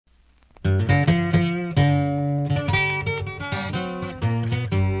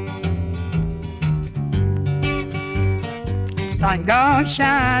sun gonna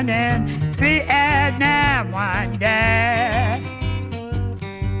shine in Vietnam one day.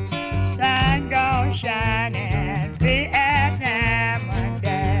 Sun gonna shine in Vietnam one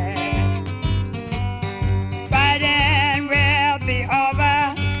day. Fighting will be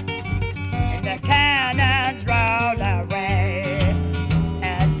over and the cannons roll away.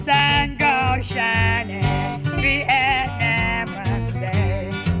 And sun gonna shine in Vietnam one day.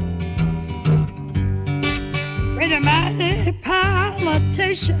 When a mighty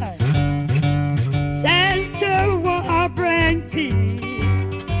politician says to war bring peace,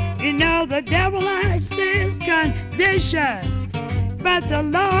 you know the devil likes this condition, but the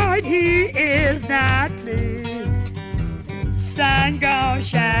Lord, He is not pleased. Sun gonna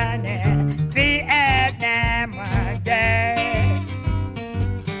shine in Vietnam one day.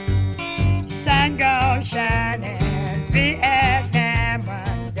 Sun gonna shine in Vietnam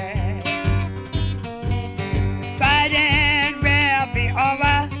one day. Fighting will be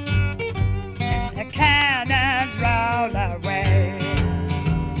over and the cannons roll away.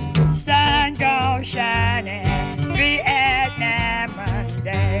 Sun gonna shine in Vietnam one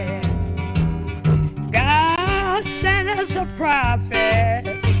day. God sent us a prophet.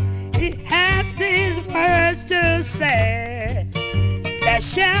 He had these words to say: thou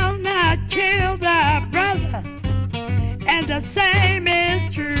shalt not kill thy brother, and the same is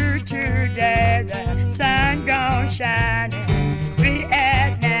true today. The sun gonna shine in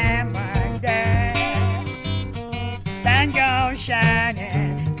Vietnam one day. Sun gonna shine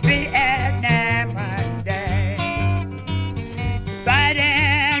in Vietnam one day.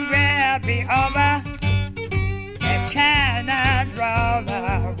 Fighting will be over and cannot roll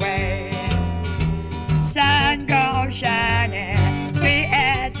away. Sun gonna shine in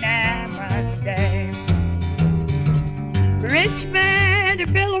Vietnam one day. Rich man to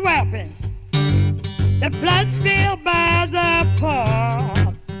build weapons, the blood spilled by the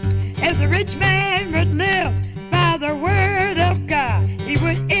poor. If the rich man would live by the word of God, he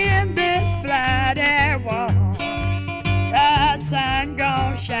would end this bloody war. The sun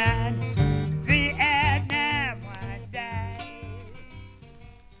gonna shine